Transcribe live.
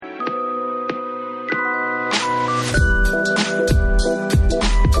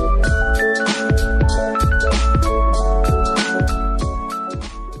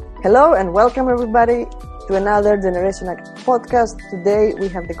Hello and welcome everybody to another Generation Act podcast. Today we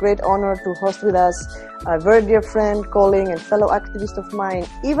have the great honor to host with us a very dear friend, colleague and fellow activist of mine,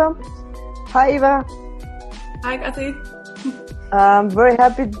 Eva. Hi Eva. Hi Kathy. I'm very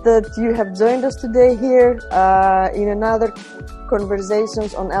happy that you have joined us today here in another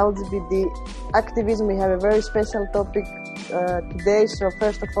conversations on LGBT activism. We have a very special topic today. So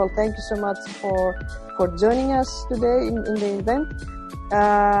first of all, thank you so much for joining us today in the event.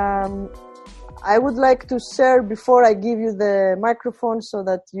 I would like to share before I give you the microphone so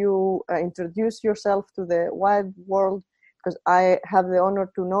that you introduce yourself to the wide world, because I have the honor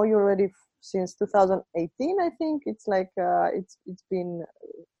to know you already since 2018. I think it's like it's been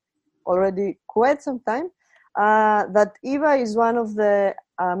already quite some time. That Eva is one of the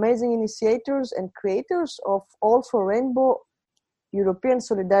amazing initiators and creators of All for Rainbow European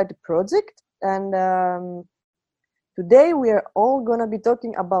Solidarity Project, and today we are all going to be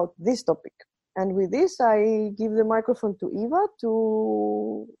talking about this topic. And with this, I give the microphone to Eva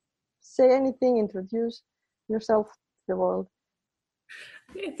to say anything, introduce yourself to the world.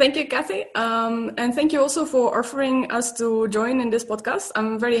 Thank you, Kathy. And thank you also for offering us to join in this podcast.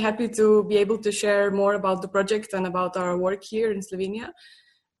 I'm very happy to be able to share more about the project and about our work here in Slovenia.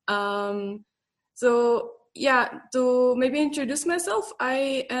 To maybe introduce myself,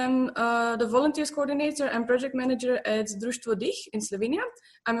 I am the volunteers coordinator and project manager at Društvo Dih in Slovenia.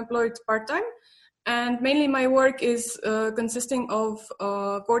 I'm employed part-time, and mainly my work is consisting of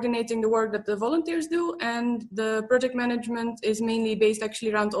coordinating the work that the volunteers do, and the project management is mainly based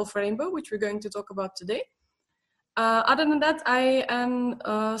actually around All for Rainbow, which we're going to talk about today. Other than that, I am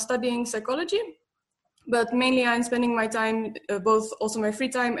studying psychology. But mainly I'm spending my time, both also my free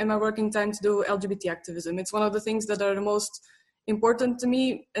time and my working time, to do LGBT activism. It's one of the things that are the most important to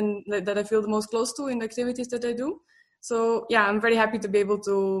me and that I feel the most close to in the activities that I do. So yeah, I'm very happy to be able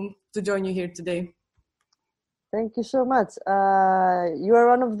to join you here today. Thank you so much. You are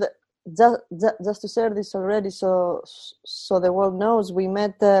one of the, just to share this already so the world knows, we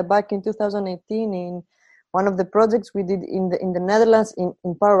met back in 2018 in one of the projects we did in the Netherlands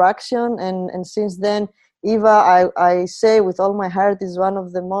in Power Action, and since then, Eva, I say with all my heart, is one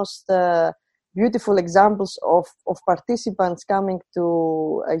of the most beautiful examples of participants coming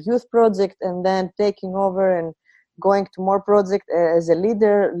to a youth project and then taking over and going to more projects as a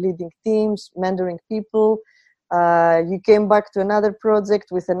leader, leading teams, mentoring people. You came back to another project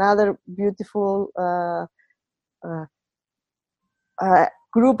with another beautiful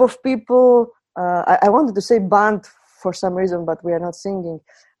group of people. I wanted to say band for some reason, but we are not singing.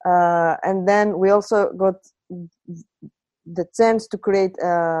 And then we also got the chance to create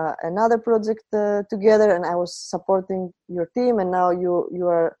another project together, and I was supporting your team, and now you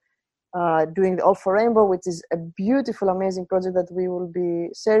are doing the All for Rainbow, which is a beautiful, amazing project that we will be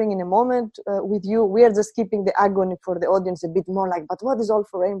sharing in a moment with you. We are just keeping the agony for the audience a bit more, like, but what is All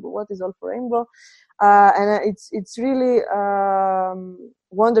for Rainbow? What is All for Rainbow? And it's really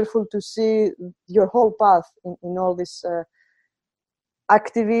wonderful to see your whole path in all this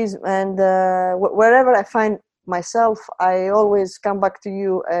activism, and wherever I find myself, I always come back to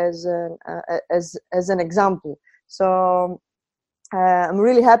you as an example. So I'm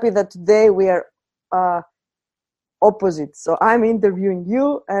really happy that today we are opposite. So I'm interviewing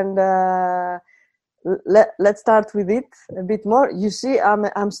you, and let's start with it a bit more. You see,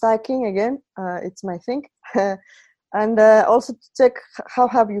 I'm stacking again. It's my thing. And also to check how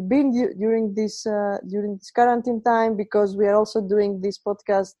have you been during this quarantine time, because we are also doing this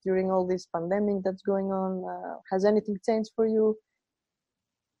podcast during all this pandemic that's going on. Has anything changed for you?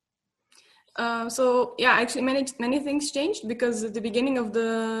 Actually many things changed, because at the beginning of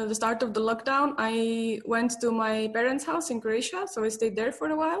the start of the lockdown, I went to my parents' house in Croatia, so I stayed there for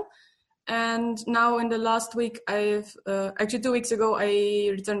a while. And now in the last week, actually 2 weeks ago, I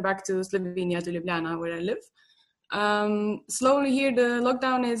returned back to Slovenia, to Ljubljana, where I live. Slowly here the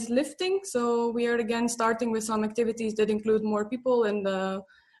lockdown is lifting, so we are again starting with some activities that include more people, and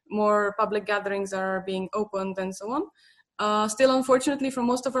more public gatherings are being opened and so on. Still, unfortunately, for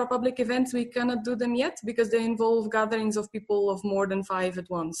most of our public events, we cannot do them yet because they involve gatherings of people of more than 5 at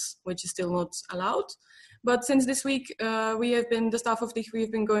once, which is still not allowed. But since this week, the staff of Dih,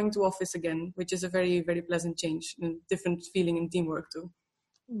 we've been going to office again, which is a very, very pleasant change and different feeling in teamwork too.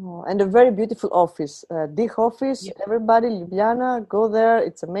 Oh, and a very beautiful office, Dih office. Yeah. Everybody, Ljubljana, go there.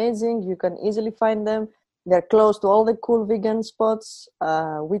 It's amazing. You can easily find them. They're close to all the cool vegan spots.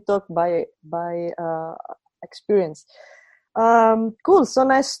 We talk by experience. Cool. So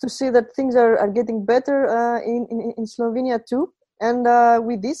nice to see that things are getting better in Slovenia too. And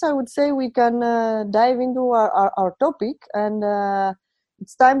with this, I would say we can dive into our topic. And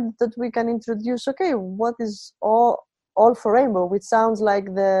it's time that we can introduce, okay, what is all for rainbow, which sounds like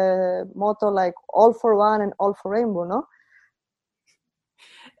the motto, like all for one and all for rainbow, no?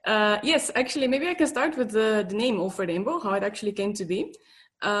 Yes, actually, maybe I can start with the name All for Rainbow, how it actually came to be.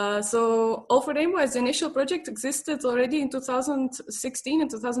 So All for Rainbow as the initial project existed already in 2016 and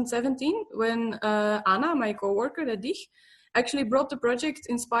 2017 when Anna, my co-worker at DICH, actually brought the project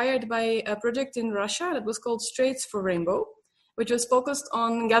inspired by a project in Russia that was called Straits for Rainbow, which was focused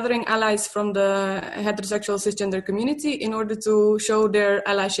on gathering allies from the heterosexual cisgender community in order to show their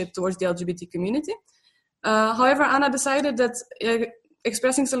allyship towards the LGBT community. However, Anna decided that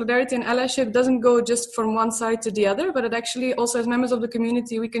expressing solidarity and allyship doesn't go just from one side to the other, but it actually also, as members of the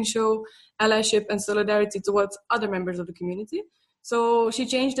community, we can show allyship and solidarity towards other members of the community. So she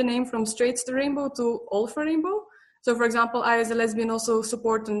changed the name from Straits to Rainbow to All for Rainbow. So, for example, I, as a lesbian, also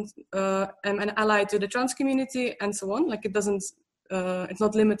support and am an ally to the trans community and so on. Like, it doesn't, it's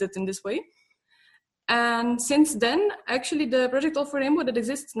not limited in this way. And since then, actually, the project All for Rainbow that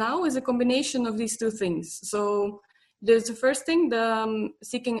exists now is a combination of these two things. So there's the first thing, the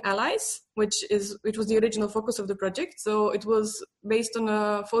seeking allies, which was the original focus of the project. So it was based on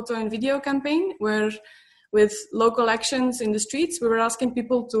a photo and video campaign where, with local actions in the streets, we were asking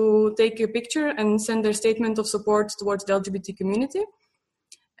people to take a picture and send their statement of support towards the LGBT community.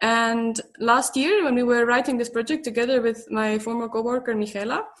 And last year, when we were writing this project together with my former coworker,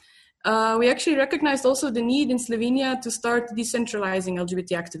 Michaela, we actually recognized also the need in Slovenia to start decentralizing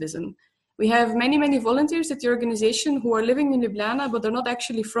LGBT activism. We have many, many volunteers at the organization who are living in Ljubljana, but they're not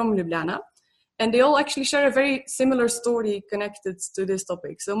actually from Ljubljana. And they all actually share a very similar story connected to this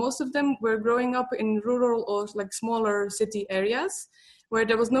topic. So most of them were growing up in rural or like smaller city areas where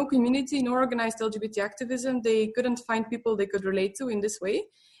there was no community, no organized LGBT activism. They couldn't find people they could relate to in this way.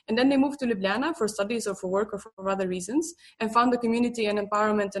 And then they moved to Ljubljana for studies or for work or for other reasons and found the community and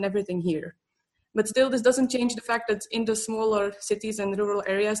empowerment and everything here. But still, this doesn't change the fact that in the smaller cities and rural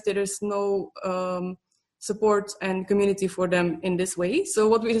areas, there is no support and community for them in this way. So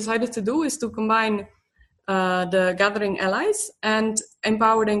what we decided to do is to combine the gathering allies and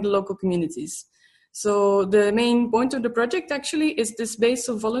empowering the local communities. So the main point of the project actually is this base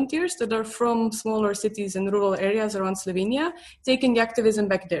of volunteers that are from smaller cities and rural areas around Slovenia, taking activism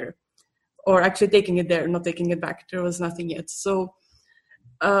back there, or actually taking it there, not taking it back. There was nothing yet. So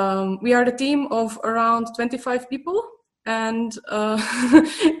we are the team of around 25 people. And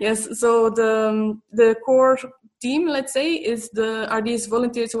yes, so the core team, let's say, are these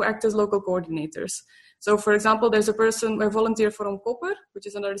volunteers who act as local coordinators. So, for example, there's a volunteer from Koper, which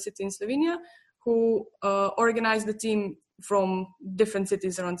is another city in Slovenia, who organized the team from different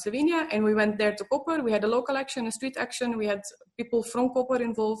cities around Slovenia. And we went there to Koper. We had a local action, a street action. We had people from Koper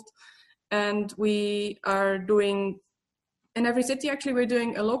involved. And we are doing, in every city, actually, we're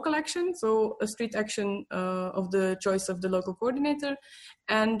doing a local action, so a street action of the choice of the local coordinator.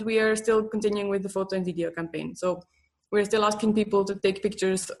 And we are still continuing with the photo and video campaign. So we're still asking people to take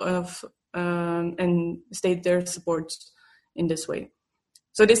pictures of and state their support in this way.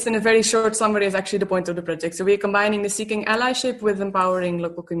 So this, in a very short summary, is actually the point of the project. So we're combining the seeking allyship with empowering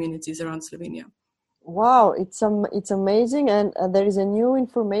local communities around Slovenia. Wow, it's amazing. And there is a new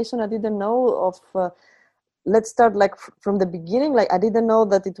information I didn't know of. Let's start like from the beginning. Like, I didn't know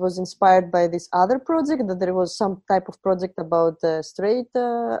that it was inspired by this other project, that there was some type of project about straight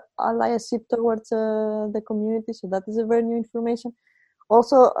allyship towards the community. So that is a very new information.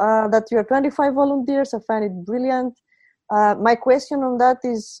 Also, that you are 25 volunteers, I find it brilliant. My question on that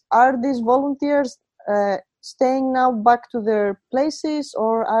is, are these volunteers staying now back to their places,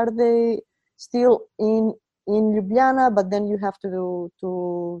 or are they still in Ljubljana, but then you have to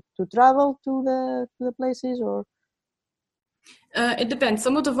travel to the places, or? It depends.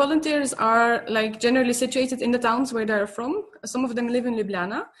 Some of the volunteers are like generally situated in the towns where they're from. Some of them live in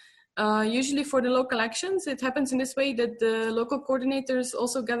Ljubljana. Usually for the local actions, it happens in this way that the local coordinators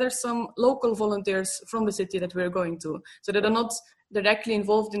also gather some local volunteers from the city that we're going to. So that are not directly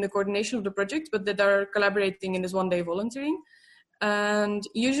involved in the coordination of the project, but that are collaborating in this one-day volunteering. And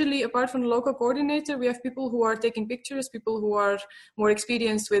usually, apart from the local coordinator, we have people who are taking pictures, people who are more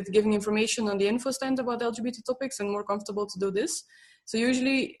experienced with giving information on the info stand about LGBT topics and more comfortable to do this. So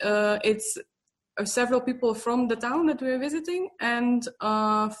usually it's several people from the town that we're visiting and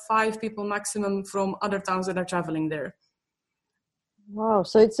 5 people maximum from other towns that are traveling there. Wow,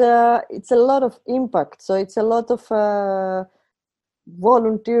 so it's a lot of impact. So it's a lot of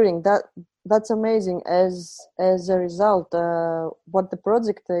volunteering. That's amazing as a result, what the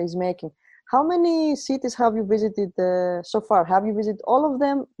project is making. How many cities have you visited so far? Have you visited all of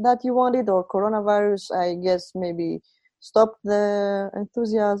them that you wanted, or coronavirus, I guess, maybe stopped the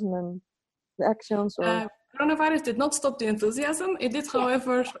enthusiasm and the actions? Or coronavirus did not stop the enthusiasm. It did,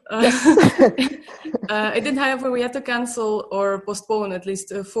 however, we had to cancel or postpone at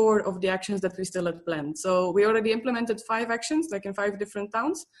least 4 of the actions that we still had planned. So we already implemented 5 actions, like in 5 different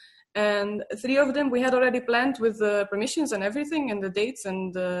towns. And 3 of them we had already planned with the permissions and everything and the dates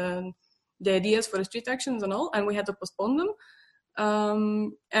and the ideas for the street actions and all, and we had to postpone them.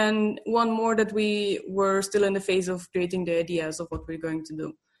 And 1 more that we were still in the phase of creating the ideas of what we're going to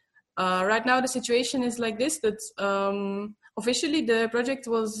do. Right now, the situation is like this, that officially the project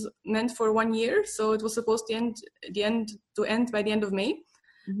was meant for 1 year, so it was supposed to end by the end of May.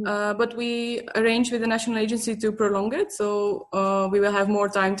 Mm-hmm. But we arranged with the national agency to prolong it, so we will have more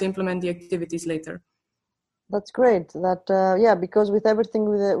time to implement the activities later. That's great. Because with everything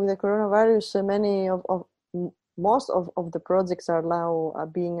with the coronavirus, most of the projects are now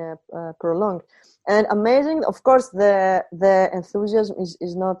being prolonged. And amazing, of course, the enthusiasm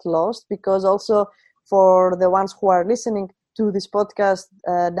is not lost, because also for the ones who are listening to this podcast,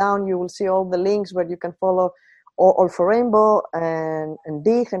 down you will see all the links where you can follow All for Rainbow and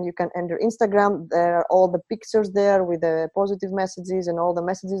DIG, and you can enter Instagram. There are all the pictures there with the positive messages and all the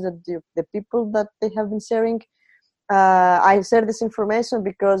messages that the people that they have been sharing. I share this information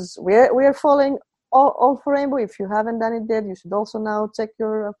because we are following All for Rainbow. If you haven't done it yet, you should also now check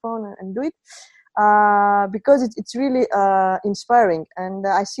your phone and do it, because it's really inspiring. And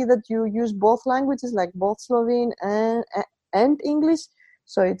I see that you use both languages, like both Slovene and English.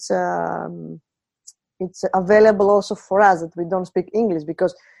 So it's available also for us that we don't speak English,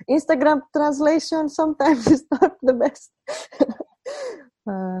 because Instagram translation sometimes is not the best.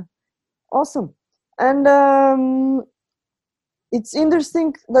 Awesome. And it's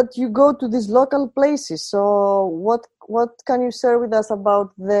interesting that you go to these local places. So what can you share with us about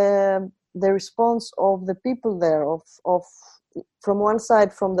the response of the people there, of from one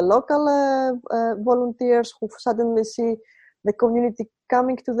side, from the local volunteers who suddenly see the community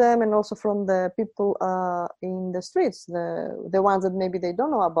coming to them, and also from the people in the streets, the ones that maybe they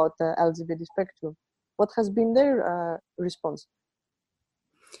don't know about the LGBT spectrum? What has been their response?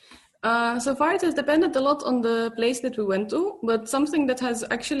 So far it has depended a lot on the place that we went to, but something that has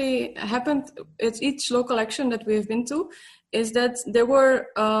actually happened at each local action that we have been to is that there were,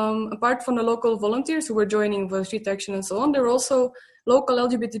 apart from the local volunteers who were joining for street action and so on, there were also local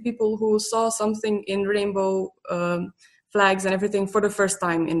LGBT people who saw something in rainbow flags and everything for the first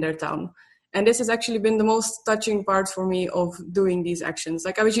time in their town. And this has actually been the most touching part for me of doing these actions.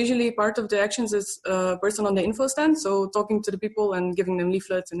 Like, I was usually part of the actions as a person on the info stand, so talking to the people and giving them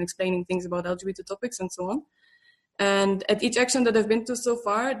leaflets and explaining things about LGBT topics and so on. And at each action that I've been to so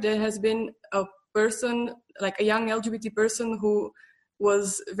far, there has been a person, like a young LGBT person, who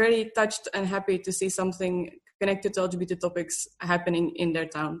was very touched and happy to see something connected to LGBT topics happening in their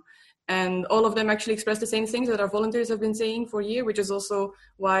town. And all of them actually expressed the same things that our volunteers have been saying for a year, which is also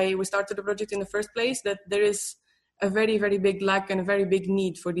why we started the project in the first place, that there is a very, very big lack and a very big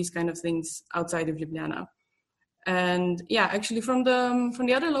need for these kind of things outside of Ljubljana. And yeah, actually from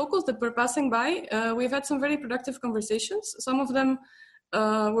the other locals that were passing by, we've had some very productive conversations. Some of them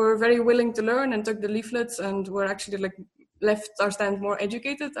were very willing to learn and took the leaflets and were actually left our stand more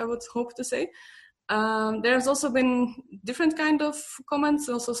educated, I would hope to say. There's also been different kind of comments,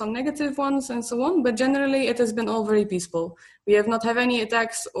 also some negative ones and so on, but generally it has been all very peaceful. We have not had any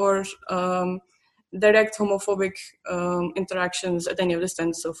attacks or direct homophobic interactions at any of the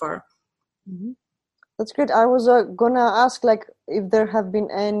stands so far. Mm-hmm. That's great. I was gonna ask if there have been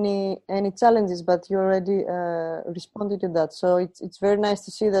any challenges, but you already responded to that. So it's very nice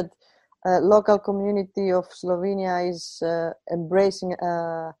to see that local community of Slovenia is embracing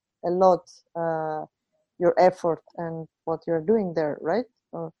a lot your effort and what you're doing there, right?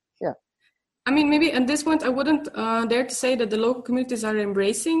 Yeah. I mean, maybe at this point I wouldn't dare to say that the local communities are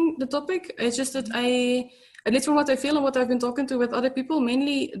embracing the topic. It's just that at least from what I feel and what I've been talking to with other people,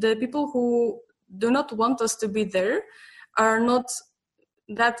 mainly the people who do not want us to be there are not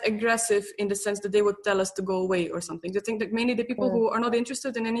that aggressive in the sense that they would tell us to go away or something. I think that mainly the people who are not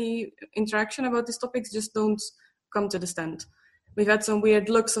interested in any interaction about these topics just don't come to the stand. We've had some weird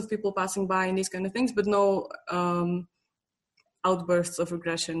looks of people passing by and these kind of things, but no outbursts of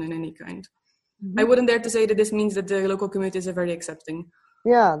aggression in any kind. Mm-hmm. I wouldn't dare to say that this means that the local communities are very accepting.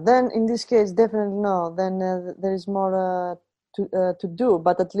 Yeah, then in this case, definitely no. Then there is more to do.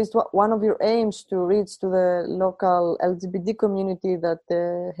 But at least one of your aims to reach to the local LGBT community that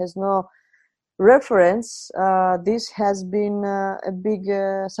has no reference, this has been a big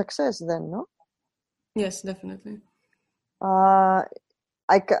success then, no? Yes, definitely. I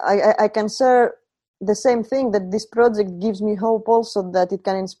can share the same thing, that this project gives me hope also that it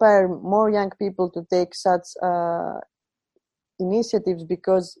can inspire more young people to take such initiatives,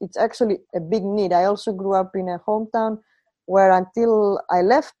 because it's actually a big need. I also grew up in a hometown where until I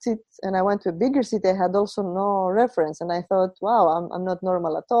left it and I went to a bigger city, I had also no reference, and I thought, wow, I'm not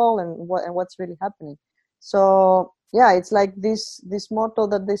normal at all, and what's really happening? So yeah, it's like this motto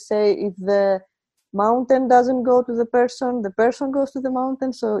that they say, if the mountain doesn't go to the person goes to the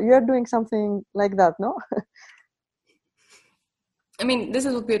mountain. So you're doing something like that, no? I mean, this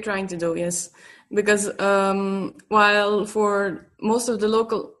is what we're trying to do, yes. Because while for most of the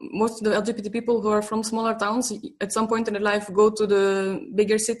LGBT people who are from smaller towns, at some point in their life go to the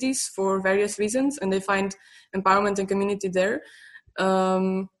bigger cities for various reasons, and they find empowerment and community there.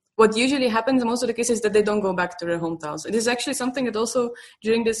 What usually happens in most of the cases is that they don't go back to their hometowns. It is actually something that also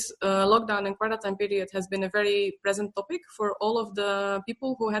during this lockdown and quarantine period has been a very present topic for all of the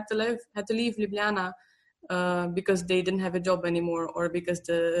people who had to leave Ljubljana because they didn't have a job anymore, or because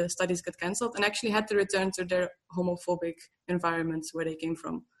the studies got cancelled, and actually had to return to their homophobic environments where they came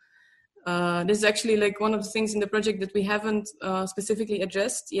from. This is actually like one of the things in the project that we haven't specifically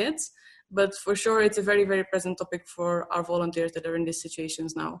addressed yet, but for sure it's a very, very present topic for our volunteers that are in these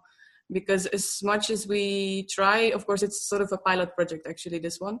situations now. Because as much as we try, of course, it's sort of a pilot project, actually,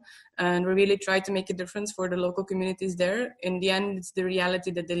 this one, and we really try to make a difference for the local communities there. In the end, it's the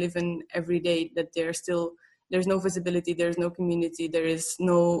reality that they live in every day, that there's no visibility, there's no community, there is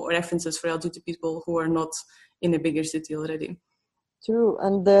no references for LGBT people who are not in a bigger city already. True,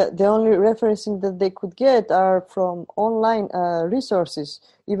 and the only referencing that they could get are from online resources,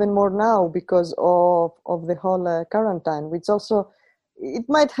 even more now because of the whole quarantine, which also, it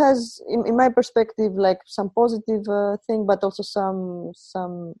might has, in my perspective, like some positive thing, but also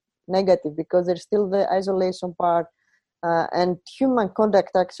some negative, because there's still the isolation part, and human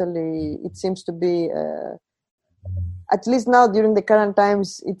contact. Actually, it seems to be, at least now during the current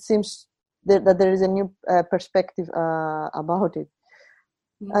times, it seems that there is a new perspective about it.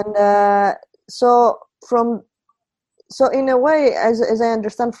 Mm-hmm. And so in a way, as I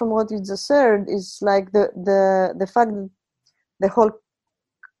understand from what you just said, is like the fact that the whole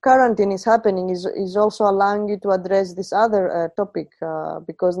quarantine is happening is also allowing you to address this other topic,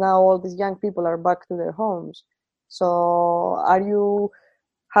 because now all these young people are back to their homes. So are you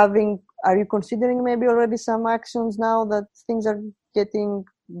considering maybe already some actions now that things are getting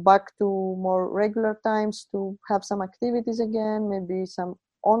back to more regular times, to have some activities again, maybe some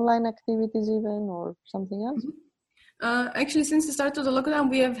online activities even, or something else? Mm-hmm. Actually, since the start of the lockdown,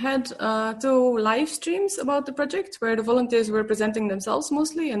 we have had 2 live streams about the project where the volunteers were presenting themselves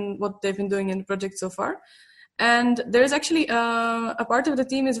mostly and what they've been doing in the project so far. And there's actually a part of the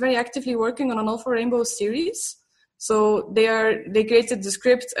team is very actively working on an All for Rainbow series. So they created the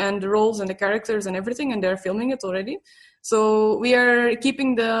script and the roles and the characters and everything, and they're filming it already. So we are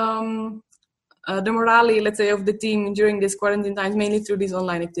keeping the morale, let's say, of the team during this quarantine times, mainly through these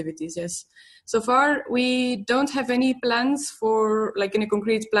online activities, yes. So far, we don't have any plans for, like, any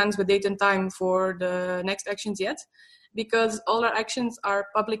concrete plans with date and time for the next actions yet, because all our actions are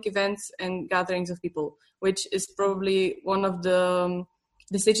public events and gatherings of people, which is probably one of the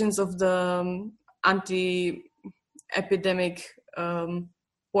decisions of the anti-epidemic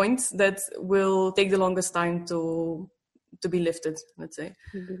points that will take the longest time to be lifted, let's say.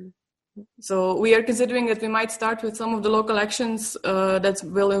 Mm-hmm. So we are considering that we might start with some of the local actions that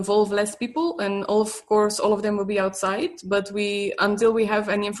will involve less people, and of course all of them will be outside, but until we have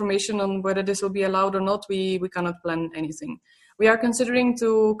any information on whether this will be allowed or not, we cannot plan anything. We are considering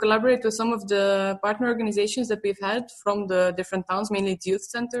to collaborate with some of the partner organizations that we've had from the different towns, mainly youth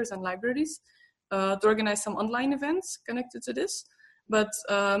centers and libraries, to organize some online events connected to this. But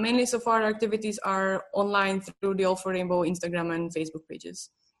mainly so far our activities are online through the All for Rainbow Instagram and Facebook pages.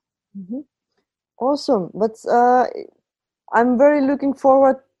 Mm-hmm. Awesome, but I'm very looking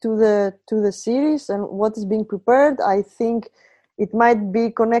forward to the series and what is being prepared. I think it might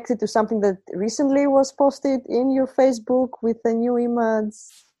be connected to something that recently was posted in your Facebook with a new image.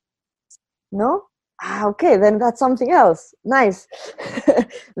 No? Okay, then that's something else. Nice.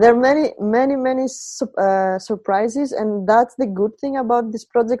 There are many surprises, and that's the good thing about this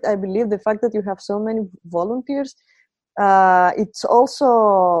project. I believe the fact that you have so many volunteers. It's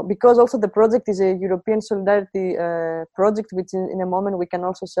also because also the project is a European solidarity project, which in a moment we can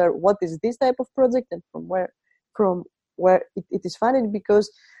also share what is this type of project and from where it is funded,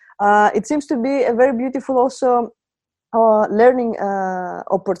 because it seems to be a very beautiful also learning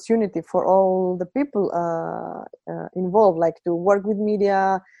opportunity for all the people involved, like to work with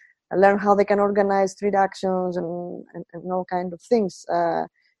media, learn how they can organize street actions and all kind of things.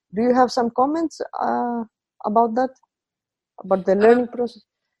 do you have some comments about that, about the learning process?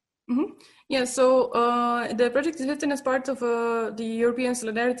 Mm-hmm. Yeah, so the project is written as part of the European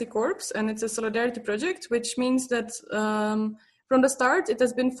Solidarity Corps, and it's a solidarity project, which means that from the start it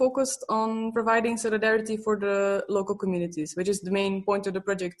has been focused on providing solidarity for the local communities, which is the main point of the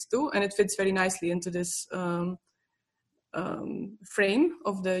project too, and it fits very nicely into this frame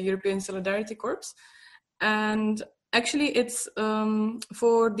of the European Solidarity Corps. And actually, it's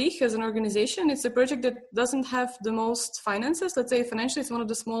for DIG as an organization, it's a project that doesn't have the most finances. Let's say financially, it's one of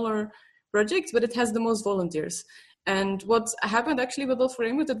the smaller projects, but it has the most volunteers. And what happened actually with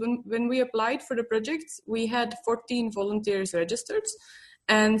Wolfram, that when we applied for the project, we had 14 volunteers registered.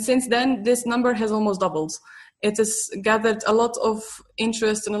 And since then, this number has almost doubled. It has gathered a lot of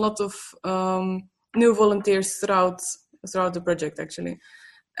interest and a lot of new volunteers throughout the project, actually.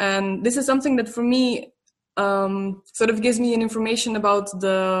 And this is something that for me sort of gives me an information about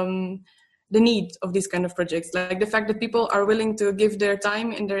the need of these kind of projects, like the fact that people are willing to give their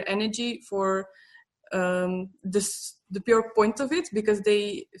time and their energy for the pure point of it, because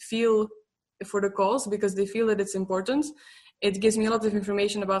they feel for the cause, because they feel that it's important. It gives me a lot of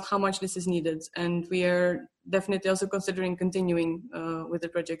information about how much this is needed, and we are definitely also considering continuing with the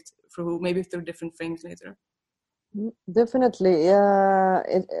project maybe through different frames later. Definitely,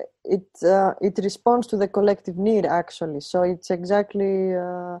 it responds to the collective need, actually. So it's exactly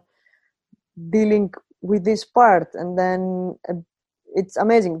dealing with this part, and then it's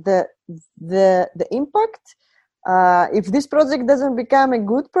amazing the impact. If this project doesn't become a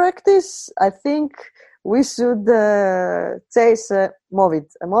good practice, I think we should chase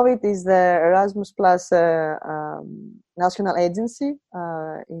MOVIT. MOVIT is the Erasmus Plus national agency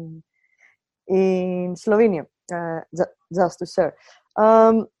in Slovenia. Just to share.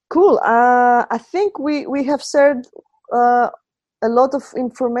 Cool. I think we have shared a lot of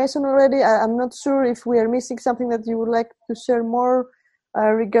information already. I'm not sure if we are missing something that you would like to share more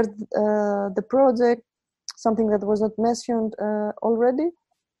regarding the project, something that was not mentioned already.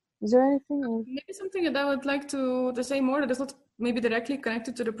 Is there anything? Maybe something that I would like to say more that is not maybe directly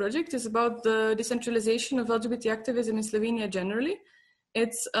connected to the project is about the decentralization of LGBT activism in Slovenia generally.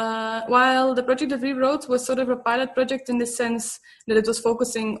 It's while the project that we wrote was sort of a pilot project in the sense that it was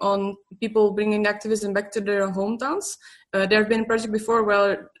focusing on people bringing activism back to their hometowns. There have been a project before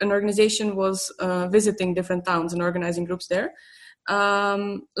where an organization was visiting different towns and organizing groups there.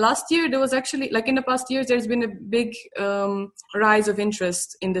 Last year, there was actually, like in the past years, there's been a big rise of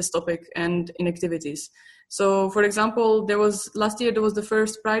interest in this topic and in activities. So, for example, last year there was the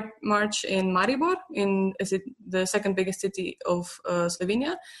first Pride March in Maribor, the second biggest city of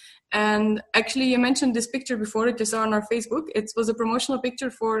Slovenia. And actually, you mentioned this picture before, it is on our Facebook. It was a promotional picture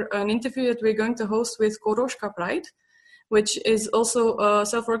for an interview that we're going to host with Koroška Pride, which is also a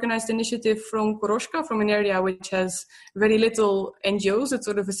self-organized initiative from Koroška, from an area which has very little NGOs. It's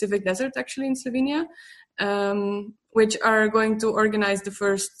sort of a civic desert, actually, in Slovenia. Which are going to organize the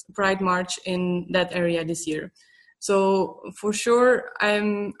first Pride March in that area this year. So for sure,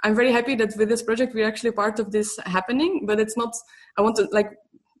 I'm very happy that with this project we're actually part of this happening. But it's not. I want to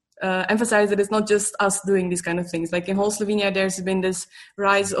emphasize that it's not just us doing these kind of things. Like in whole Slovenia, there's been this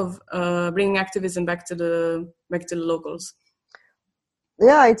rise of bringing activism back to the locals.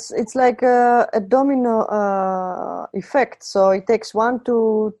 Yeah, it's like a domino effect. So it takes one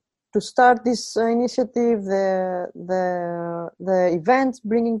to start this initiative, the events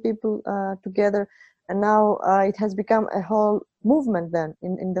bringing people together, and now it has become a whole movement then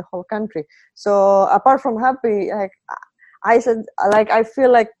in the whole country. So apart from happy, like I said, like I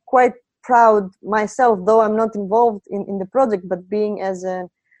feel like quite proud myself, though I'm not involved in the project, but being as an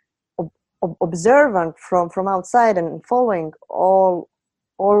observant from outside and following all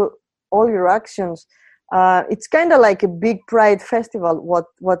your actions. It's kind of like a big Pride festival,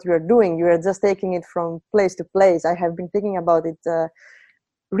 what you are doing. You are just taking it from place to place. I have been thinking about it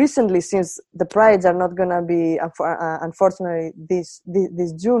recently, since the Prides are not going to be, unfortunately, this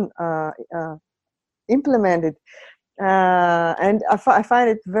June implemented. And I find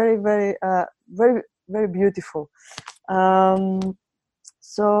it very, very, very, very beautiful.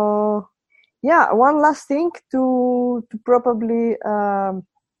 So, yeah, one last thing to probably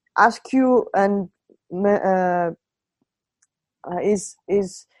ask you and is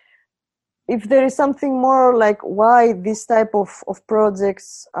if there is something more like why this type of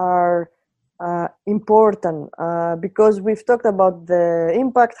projects are important, because we've talked about the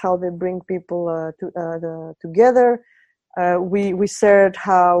impact, how they bring people together. We shared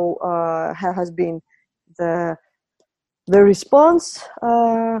how has been the response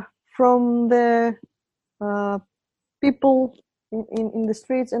from the people in the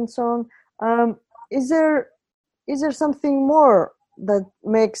streets and so on. Is there something more that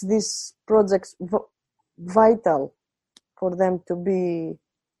makes these projects vital for them to be?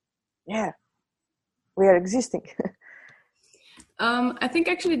 Yeah, we are existing. I think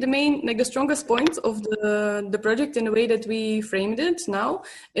actually the strongest point of the project, in the way that we framed it now,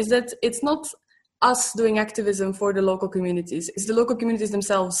 is that it's not us doing activism for the local communities. It's the local communities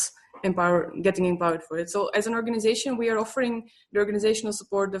themselves getting empowered for it. So as an organization, we are offering the organizational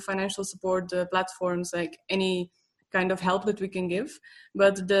support, the financial support, the platforms, like any kind of help that we can give.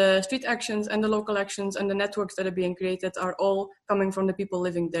 But the street actions and the local actions and the networks that are being created are all coming from the people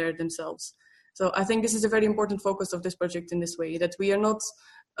living there themselves. So I think this is a very important focus of this project in this way, that we are not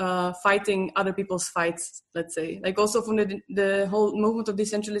fighting other people's fights, let's say. Like also from the whole movement of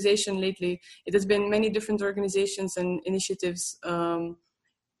decentralization lately, it has been many different organizations and initiatives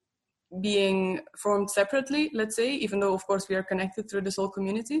being formed separately, let's say, even though of course we are connected through this whole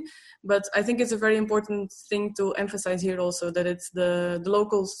community. But I think it's a very important thing to emphasize here also, that it's the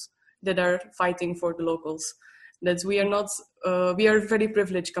locals that are fighting for the locals. That we are not, we are very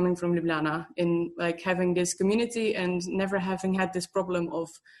privileged coming from Ljubljana in like having this community and never having had this problem of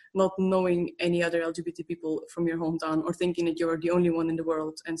not knowing any other LGBT people from your hometown or thinking that you're the only one in the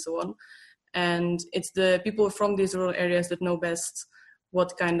world and so on. And it's the people from these rural areas that know best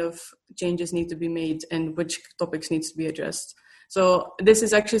what kind of changes need to be made and which topics needs to be addressed. So this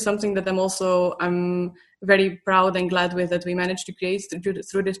is actually something that I'm very proud and glad with, that we managed to create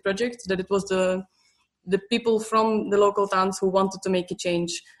through this project, that it was the people from the local towns who wanted to make a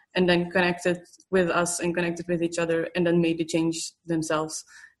change and then connected with us and connected with each other and then made the change themselves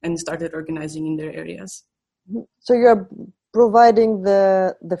and started organizing in their areas. So you're providing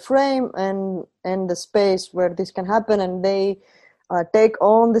the frame and the space where this can happen, and they take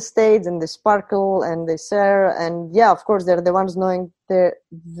on the stage and they sparkle and they share, and yeah, of course they're the ones knowing the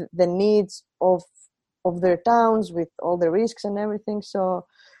needs of their towns with all the risks and everything. So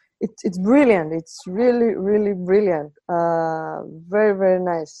it's brilliant. It's really, really brilliant. Very, very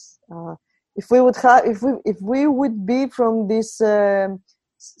nice. If we would be from these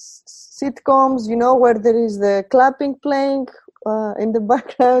sitcoms, where there is the clapping playing in the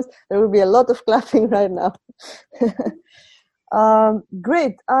background, there will be a lot of clapping right now.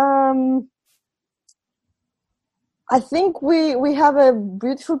 Great. I think we have a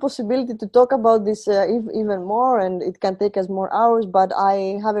beautiful possibility to talk about this even more, and it can take us more hours, but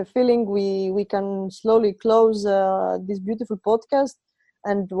I have a feeling we can slowly close this beautiful podcast.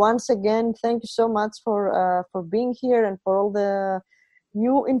 And once again, thank you so much for being here and for all the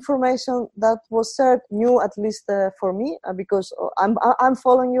new information that was shared, new at least for me, because I'm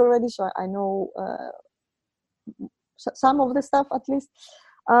following you already, so I know some of the stuff at least.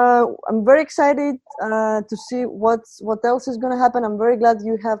 I'm very excited to see what else is going to happen. I'm very glad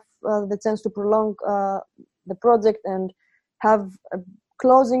you have the chance to prolong the project and have a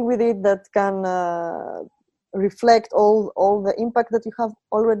closing with it that can reflect all the impact that you have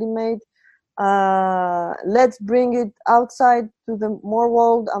already made. Let's bring it outside to the more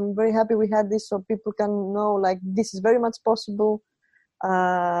world. I'm very happy we had this, so people can know like this is very much possible,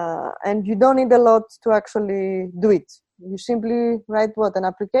 and you don't need a lot to actually do it. You simply write an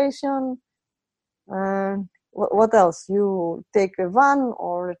application, and what else? You take a van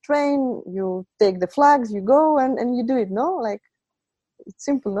or a train, you take the flags, you go and you do it, no? Like, it's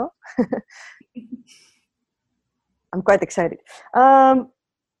simple, no? I'm quite excited.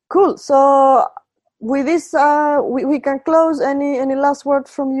 Cool. So with this, we can close. Any last word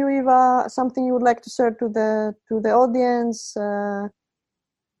from you, Eva? Something you would like to share to the audience,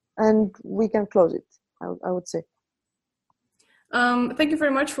 and we can close it, I would say. Thank you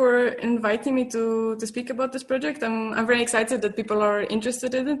very much for inviting me to speak about this project. I'm very excited that people are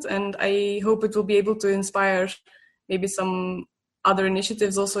interested in it, and I hope it will be able to inspire maybe some other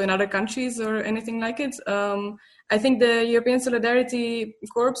initiatives also in other countries or anything like it. I think the European Solidarity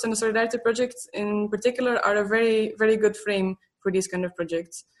Corps and the Solidarity Project in particular are a very, very good frame for these kind of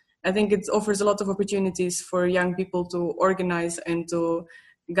projects. I think it offers a lot of opportunities for young people to organize and to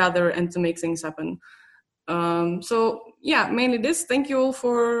gather and to make things happen. So yeah, mainly this. Thank you all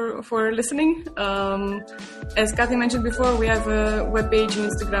for listening. As Kathy mentioned before, we have a webpage, an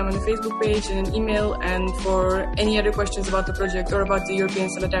Instagram and a Facebook page and an email. And for any other questions about the project or about the European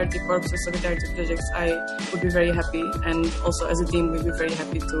Solidarity Corps or Solidarity Projects, I would be very happy. And also as a team, we'd be very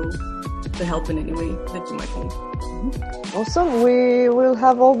happy to help in any way that you might need. Awesome. We will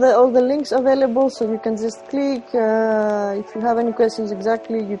have all the links available, so you can just click. If you have any questions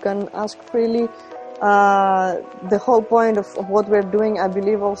exactly, you can ask freely. The whole point of what we're doing, I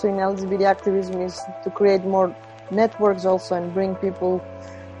believe, also in LGBT activism, is to create more networks also and bring people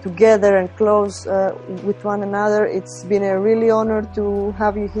together and close with one another. It's been a really honor to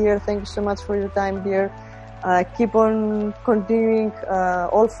have you here. Thank you so much for your time, dear. Keep on continuing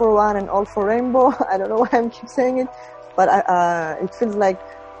All for One and All for Rainbow. I don't know why I keep saying it, but it feels like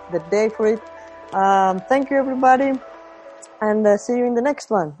the day for it. Thank you, everybody, and see you in the next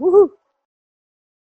one. Woohoo!